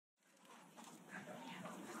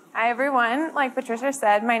Hi, everyone. Like Patricia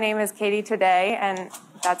said, my name is Katie Taddei, and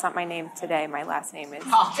that's not my name today. My last name is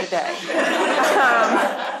Taddei.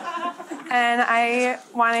 And I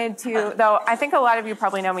wanted to, though I think a lot of you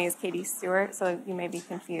probably know me as Katie Stewart, so you may be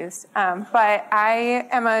confused. But I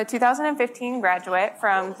am a 2015 graduate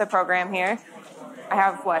from the program here. I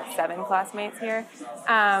have, 7 classmates here.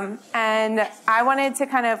 And I wanted to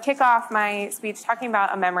kind of kick off my speech talking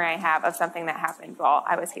about a memory I have of something that happened while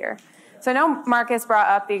I was here. So I know Marcus brought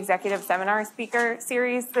up the executive seminar speaker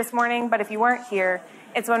series this morning, but if you weren't here,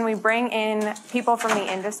 it's when we bring in people from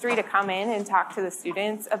the industry to come in and talk to the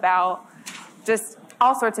students about just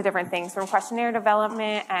all sorts of different things, from questionnaire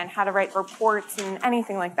development and how to write reports and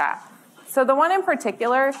anything like that. So the one in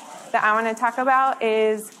particular that I want to talk about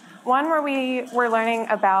is one where we were learning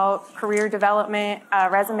about career development,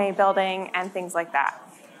 resume building, and things like that.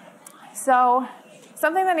 So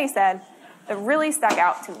something that he said that really stuck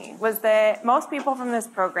out to me was that most people from this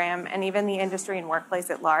program, and even the industry and workplace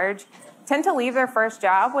at large, tend to leave their first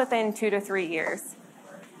job within 2 to 3 years.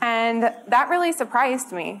 And that really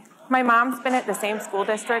surprised me. My mom's been at the same school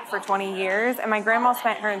district for 20 years, and my grandma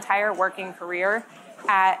spent her entire working career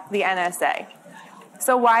at the NSA.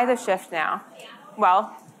 So why the shift now?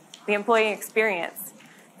 Well, the employee experience.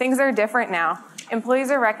 Things are different now. Employees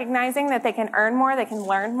are recognizing that they can earn more, they can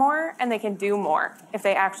learn more, and they can do more if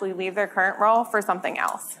they actually leave their current role for something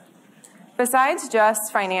else. Besides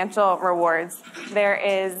just financial rewards, there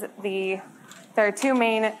are 2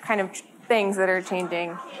 main kind of things that are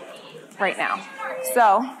changing right now.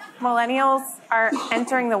 So millennials are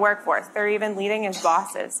entering the workforce. They're even leading as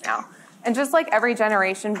bosses now. And just like every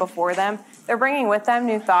generation before them, they're bringing with them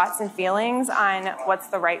new thoughts and feelings on what's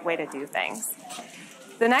the right way to do things.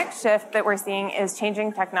 The next shift that we're seeing is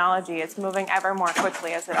changing technology. It's moving ever more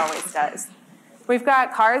quickly, as it always does. We've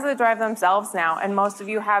got cars that drive themselves now, and most of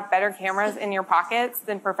you have better cameras in your pockets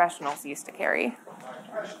than professionals used to carry.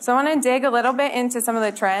 So I want to dig a little bit into some of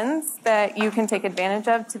the trends that you can take advantage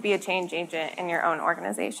of to be a change agent in your own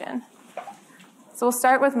organization. So we'll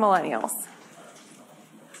start with millennials.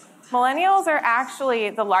 Millennials are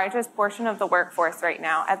actually the largest portion of the workforce right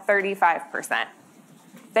now at 35%.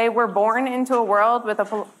 They were born into a world with a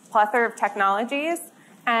plethora of technologies,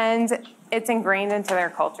 and it's ingrained into their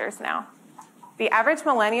cultures now. The average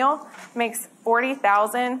millennial makes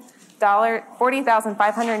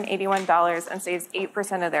 $40,581 and saves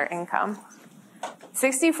 8% of their income.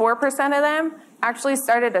 64% of them actually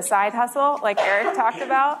started a side hustle, like Eric talked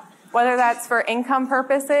about, whether that's for income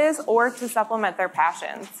purposes or to supplement their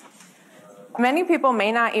passions. Many people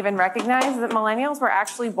may not even recognize that millennials were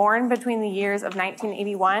actually born between the years of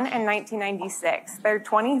 1981 and 1996. They're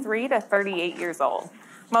 23 to 38 years old.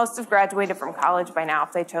 Most have graduated from college by now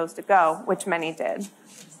if they chose to go, which many did.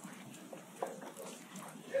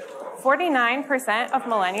 49% of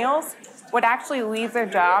millennials would actually leave their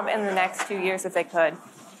job in the next 2 years if they could.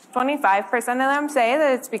 25% of them say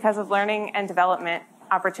that it's because of learning and development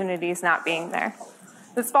opportunities not being there.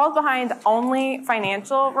 This falls behind only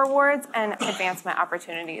financial rewards and advancement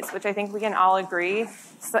opportunities, which I think we can all agree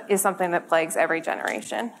is something that plagues every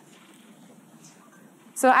generation.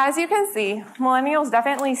 So as you can see, millennials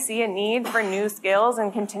definitely see a need for new skills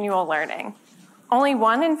and continual learning. Only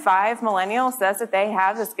 1 in 5 millennials says that they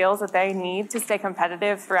have the skills that they need to stay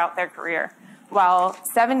competitive throughout their career, while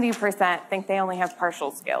 70% think they only have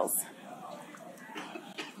partial skills.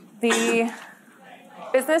 The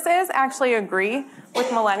businesses actually agree with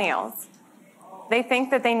millennials. They think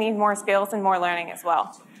that they need more skills and more learning as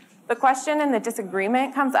well. The question and the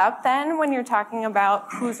disagreement comes up then when you're talking about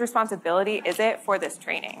whose responsibility is it for this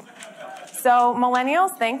training. So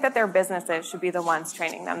millennials think that their businesses should be the ones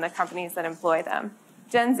training them, the companies that employ them.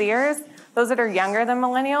 Gen Zers, those that are younger than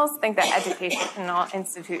millennials, think that educational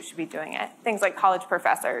institutes should be doing it, things like college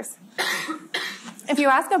professors. If you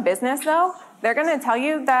ask a business, though, they're going to tell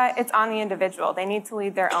you that it's on the individual. They need to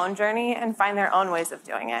lead their own journey and find their own ways of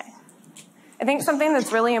doing it. I think something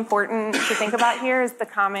that's really important to think about here is the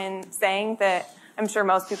common saying that I'm sure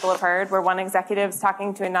most people have heard, where one executive's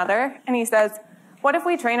talking to another, and he says, "What if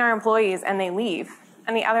we train our employees and they leave?"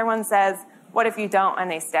 And the other one says, "What if you don't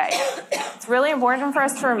and they stay?" It's really important for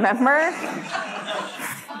us to remember.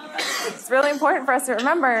 It's really important for us to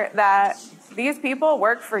remember that these people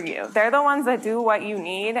work for you. They're the ones that do what you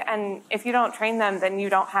need, and if you don't train them, then you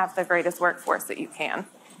don't have the greatest workforce that you can.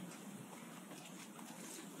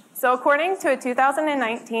 So according to a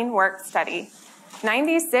 2019 work study,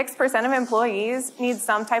 96% of employees need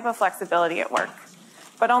some type of flexibility at work,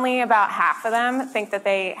 but only about half of them think that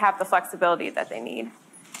they have the flexibility that they need.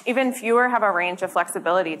 Even fewer have a range of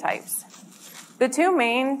flexibility types. The 2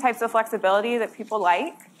 main types of flexibility that people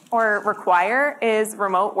like or require is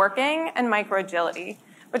remote working and microagility,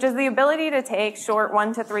 which is the ability to take short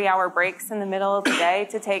 1 to 3 hour breaks in the middle of the day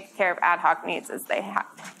to take care of ad hoc needs as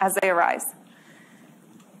they arise.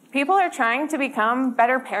 People are trying to become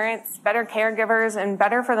better parents, better caregivers, and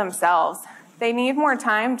better for themselves. They need more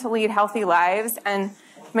time to lead healthy lives and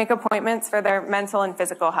make appointments for their mental and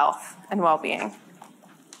physical health and well-being.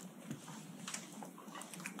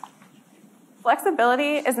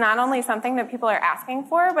 Flexibility is not only something that people are asking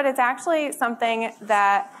for, but it's actually something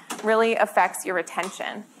that really affects your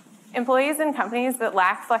retention. Employees in companies that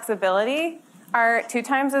lack flexibility are 2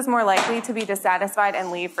 times as more likely to be dissatisfied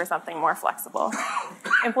and leave for something more flexible.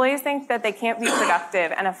 Employees think that they can't be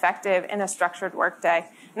productive and effective in a structured workday,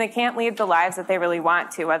 and they can't lead the lives that they really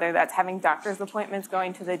want to, whether that's having doctor's appointments,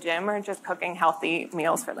 going to the gym, or just cooking healthy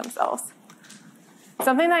meals for themselves.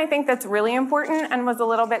 Something that I think that's really important and was a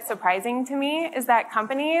little bit surprising to me is that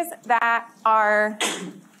companies that are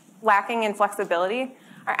lacking in flexibility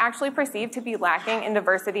are actually perceived to be lacking in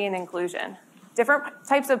diversity and inclusion. Different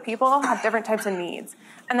types of people have different types of needs,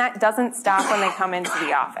 and that doesn't stop when they come into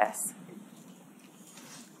the office.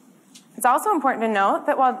 It's also important to note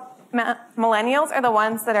that while millennials are the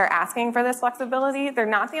ones that are asking for this flexibility, they're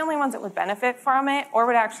not the only ones that would benefit from it or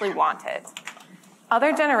would actually want it.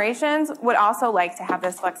 Other generations would also like to have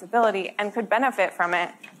this flexibility and could benefit from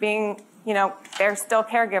it, being, they're still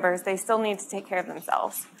caregivers, they still need to take care of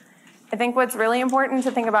themselves. I think what's really important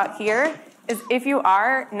to think about here is if you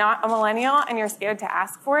are not a millennial and you're scared to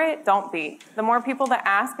ask for it, don't be. The more people that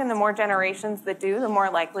ask and the more generations that do, the more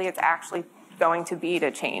likely it's actually going to be to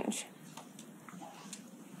change.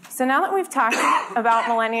 So now that we've talked about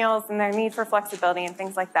millennials and their need for flexibility and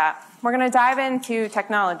things like that, we're going to dive into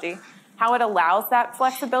technology, how it allows that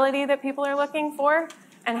flexibility that people are looking for,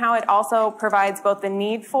 and how it also provides both the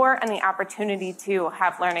need for and the opportunity to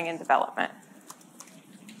have learning and development.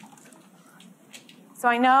 So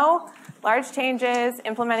I know large changes,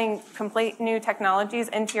 implementing complete new technologies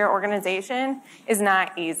into your organization is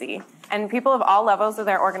not easy, and people of all levels of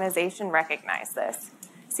their organization recognize this.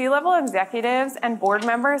 C-level executives and board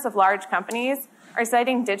members of large companies are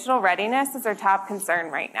citing digital readiness as their top concern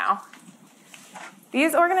right now.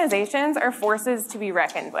 These organizations are forces to be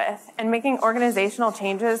reckoned with, and making organizational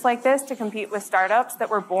changes like this to compete with startups that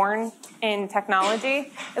were born in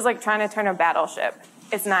technology is like trying to turn a battleship.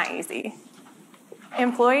 It's not easy.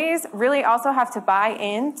 Employees really also have to buy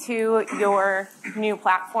into your new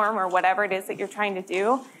platform or whatever it is that you're trying to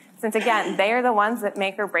do, since again, they are the ones that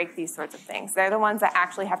make or break these sorts of things. They're the ones that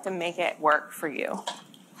actually have to make it work for you.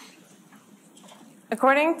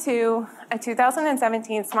 According to a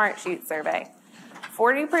 2017 Smartsheet survey,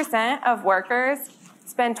 40% of workers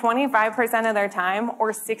spend 25% of their time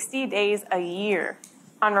or 60 days a year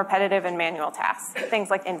on repetitive and manual tasks, things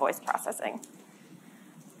like invoice processing.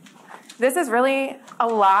 This is really a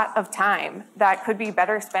lot of time that could be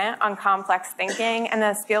better spent on complex thinking and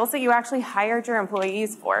the skills that you actually hired your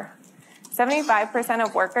employees for. 75%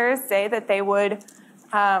 of workers say that they would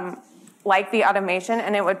like the automation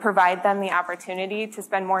and it would provide them the opportunity to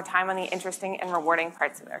spend more time on the interesting and rewarding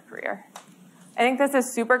parts of their career. I think this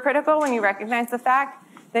is super critical when you recognize the fact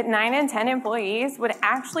that 9 in 10 employees would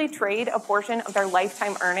actually trade a portion of their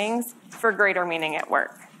lifetime earnings for greater meaning at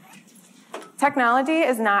work. Technology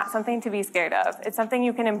is not something to be scared of. It's something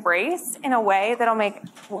you can embrace in a way that'll make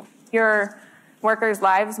your workers'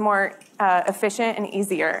 lives more efficient and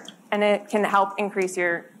easier, and it can help increase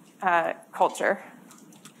your culture.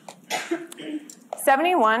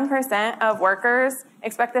 71% of workers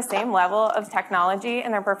expect the same level of technology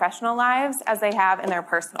in their professional lives as they have in their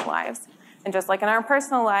personal lives. And just like in our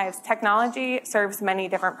personal lives, technology serves many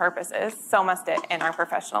different purposes, so must it in our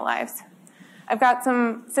professional lives. I've got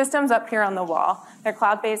some systems up here on the wall. They're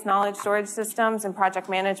cloud-based knowledge storage systems and project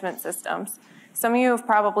management systems. Some of you have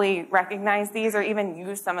probably recognized these or even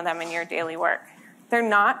used some of them in your daily work. They're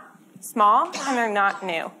not small and they're not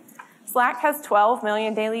new. Slack has 12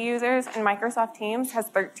 million daily users and Microsoft Teams has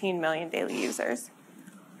 13 million daily users.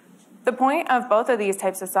 The point of both of these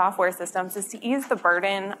types of software systems is to ease the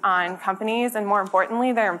burden on companies and, more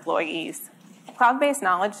importantly, their employees. Cloud-based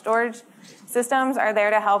knowledge storage systems are there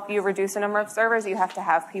to help you reduce the number of servers you have to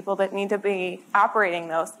have, people that need to be operating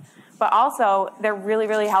those. But also, they're really,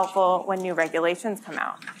 really helpful when new regulations come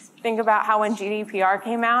out. Think about how when GDPR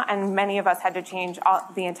came out and many of us had to change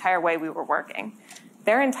the entire way we were working.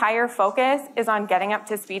 Their entire focus is on getting up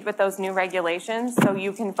to speed with those new regulations so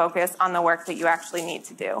you can focus on the work that you actually need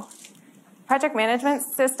to do. Project management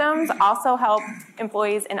systems also help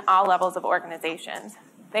employees in all levels of organizations.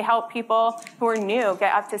 They help people who are new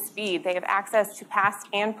get up to speed. They have access to past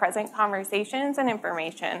and present conversations and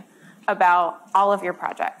information about all of your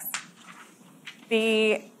projects.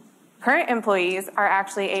 The current employees are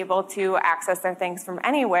actually able to access their things from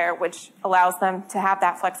anywhere, which allows them to have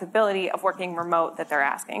that flexibility of working remote that they're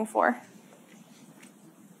asking for.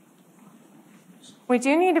 We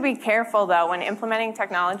do need to be careful, though, when implementing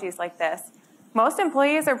technologies like this. Most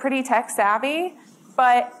employees are pretty tech savvy,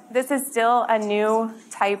 but this is still a new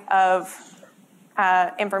type of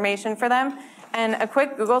information for them. And a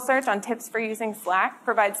quick Google search on tips for using Slack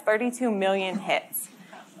provides 32 million hits.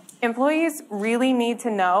 Employees really need to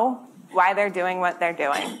know why they're doing what they're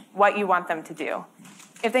doing, what you want them to do.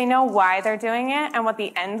 If they know why they're doing it and what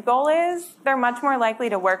the end goal is, they're much more likely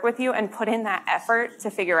to work with you and put in that effort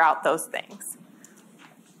to figure out those things.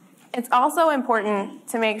 It's also important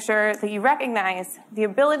to make sure that you recognize the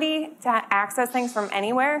ability to access things from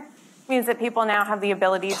anywhere means that people now have the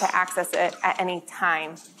ability to access it at any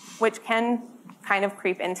time, which can kind of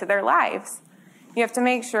creep into their lives. You have to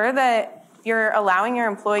make sure that you're allowing your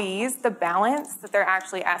employees the balance that they're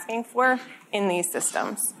actually asking for in these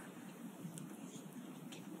systems.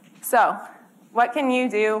 So, what can you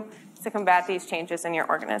do to combat these changes in your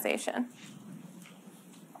organization?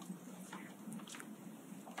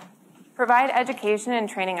 Provide education and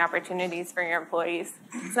training opportunities for your employees.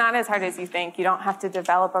 It's not as hard as you think. You don't have to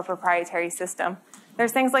develop a proprietary system.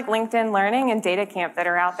 There's things like LinkedIn Learning and Data Camp that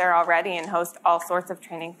are out there already and host all sorts of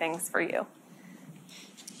training things for you.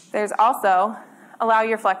 There's also allow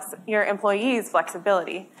your employees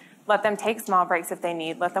flexibility. Let them take small breaks if they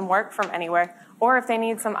need. Let them work from anywhere. Or if they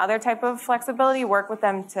need some other type of flexibility, work with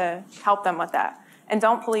them to help them with that. And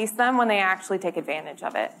don't police them when they actually take advantage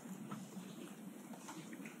of it.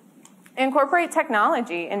 Incorporate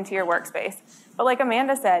technology into your workspace. But like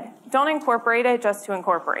Amanda said, don't incorporate it just to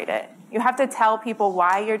incorporate it. You have to tell people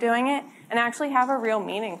why you're doing it and actually have a real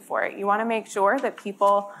meaning for it. You want to make sure that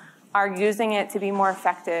people are using it to be more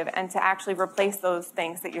effective and to actually replace those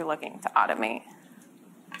things that you're looking to automate.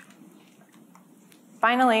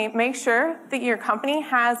 Finally, make sure that your company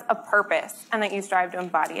has a purpose and that you strive to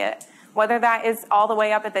embody it. Whether that is all the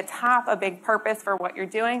way up at the top, a big purpose for what you're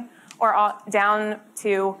doing, or all down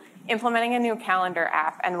to implementing a new calendar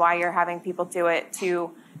app and why you're having people do it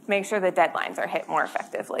to make sure the deadlines are hit more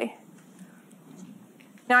effectively.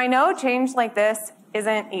 Now, I know change like this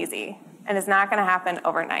isn't easy and is not going to happen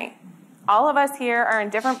overnight. All of us here are in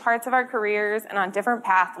different parts of our careers and on different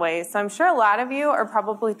pathways, so I'm sure a lot of you are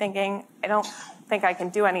probably thinking, I don't think I can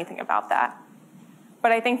do anything about that.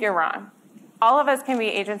 But I think you're wrong. All of us can be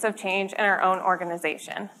agents of change in our own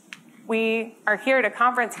organization. We are here at a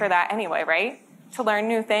conference for that anyway, right? To learn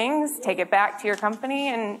new things, take it back to your company,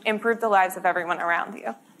 and improve the lives of everyone around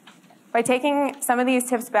you. By taking some of these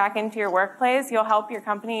tips back into your workplace, you'll help your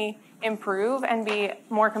company improve and be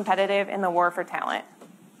more competitive in the war for talent.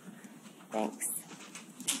 Thanks.